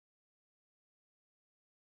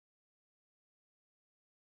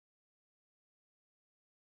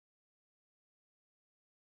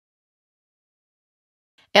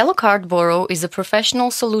Elecard Boro is a professional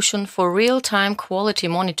solution for real-time quality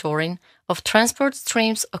monitoring of transport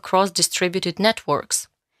streams across distributed networks.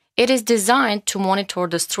 It is designed to monitor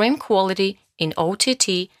the stream quality in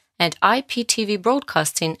OTT and IPTV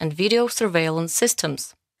broadcasting and video surveillance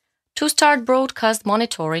systems. To start broadcast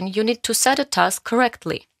monitoring, you need to set a task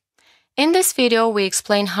correctly. In this video, we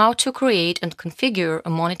explain how to create and configure a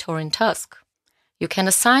monitoring task. You can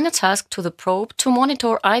assign a task to the probe to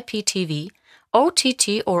monitor IPTV,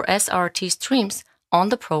 OTT or SRT streams on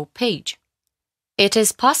the probe page. It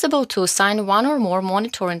is possible to assign one or more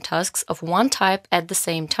monitoring tasks of one type at the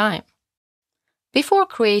same time. Before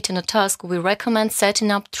creating a task, we recommend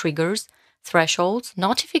setting up triggers, thresholds,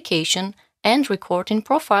 notification, and recording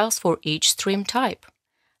profiles for each stream type.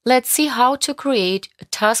 Let's see how to create a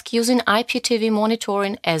task using IPTV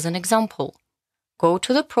monitoring as an example. Go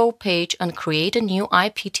to the probe page and create a new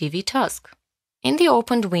IPTV task. In the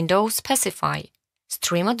opened window, specify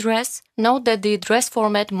stream address. Note that the address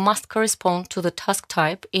format must correspond to the task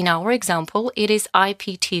type. In our example, it is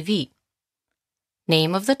IPTV.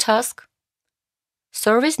 Name of the task.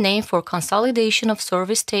 Service name for consolidation of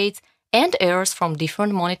service states and errors from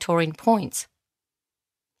different monitoring points.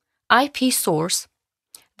 IP source.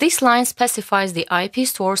 This line specifies the IP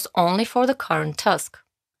source only for the current task.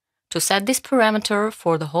 To set this parameter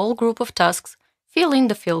for the whole group of tasks, fill in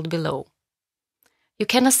the field below. You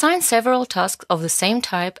can assign several tasks of the same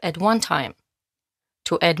type at one time.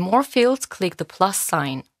 To add more fields, click the plus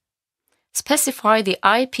sign. Specify the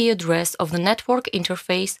IP address of the network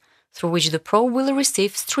interface through which the probe will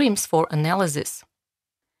receive streams for analysis.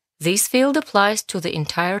 This field applies to the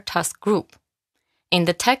entire task group. In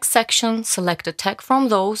the text section, select a tag from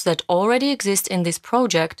those that already exist in this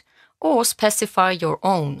project or specify your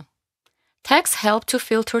own. Tags help to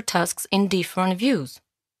filter tasks in different views.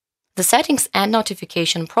 The settings and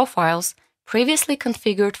notification profiles previously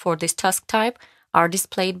configured for this task type are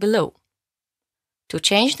displayed below. To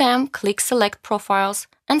change them, click Select Profiles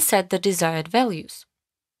and set the desired values.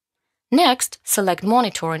 Next, select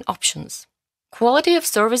Monitoring Options. Quality of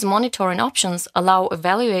service monitoring options allow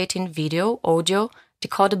evaluating video, audio,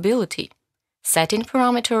 decodability, setting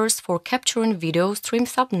parameters for capturing video stream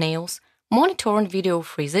thumbnails, monitoring video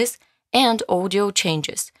freezes and audio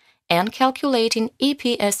changes, and calculating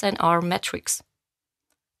EPSNR metrics.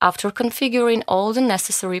 After configuring all the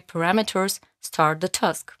necessary parameters, start the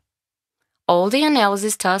task. All the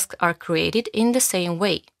analysis tasks are created in the same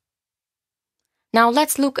way. Now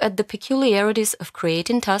let's look at the peculiarities of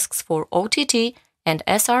creating tasks for OTT and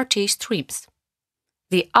SRT streams.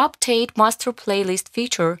 The Update Master Playlist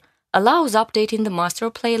feature allows updating the master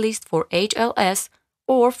playlist for HLS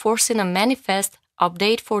or forcing a manifest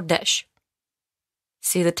update for Dash.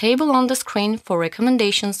 See the table on the screen for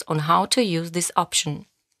recommendations on how to use this option.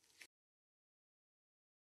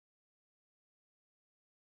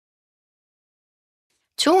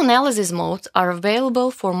 Two analysis modes are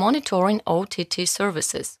available for monitoring OTT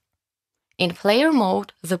services. In player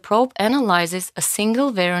mode, the probe analyzes a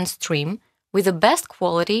single variant stream with the best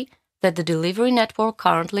quality that the delivery network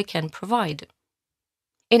currently can provide.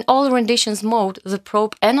 In all renditions mode, the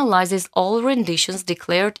probe analyzes all renditions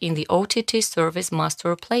declared in the OTT service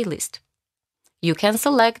master playlist. You can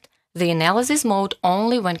select the analysis mode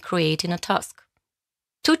only when creating a task.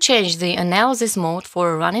 To change the analysis mode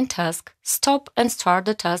for a running task, stop and start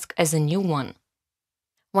the task as a new one.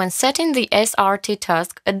 When setting the SRT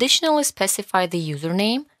task, additionally specify the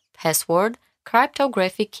username, password,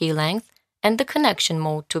 cryptographic key length, and the connection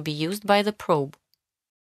mode to be used by the probe.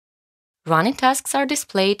 Running tasks are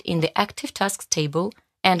displayed in the Active Tasks table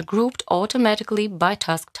and grouped automatically by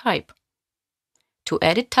task type. To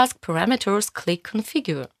edit task parameters, click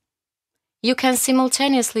Configure. You can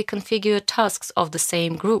simultaneously configure tasks of the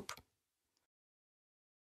same group.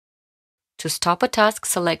 To stop a task,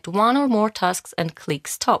 select one or more tasks and click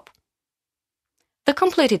Stop. The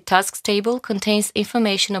Completed Tasks table contains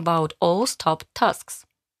information about all stopped tasks.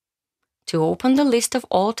 To open the list of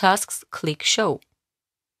all tasks, click Show.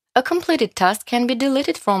 A completed task can be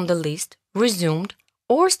deleted from the list, resumed,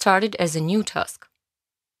 or started as a new task.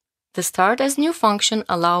 The Start as New function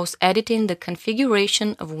allows editing the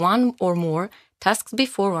configuration of one or more tasks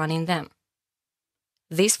before running them.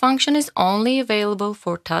 This function is only available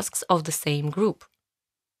for tasks of the same group.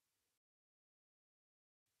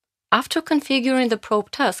 After configuring the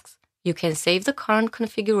probe tasks, you can save the current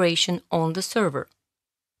configuration on the server.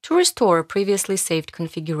 To restore a previously saved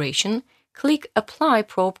configuration, click Apply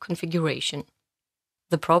Probe Configuration.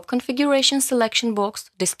 The Probe Configuration selection box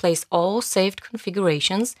displays all saved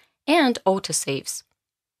configurations and autosaves.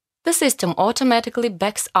 The system automatically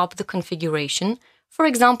backs up the configuration, for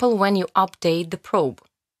example when you update the probe.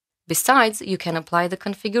 Besides, you can apply the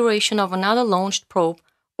configuration of another launched probe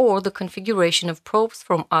or the configuration of probes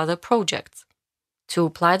from other projects. To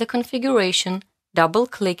apply the configuration,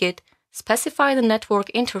 double-click it, specify the network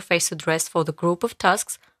interface address for the group of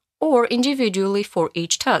tasks or individually for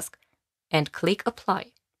each task, and click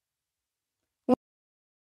Apply.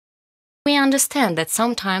 We understand that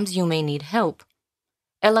sometimes you may need help.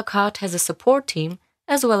 Elecard has a support team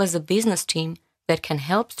as well as a business team that can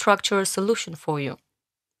help structure a solution for you.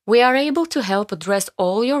 We are able to help address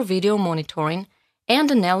all your video monitoring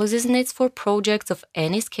and analysis needs for projects of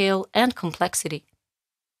any scale and complexity.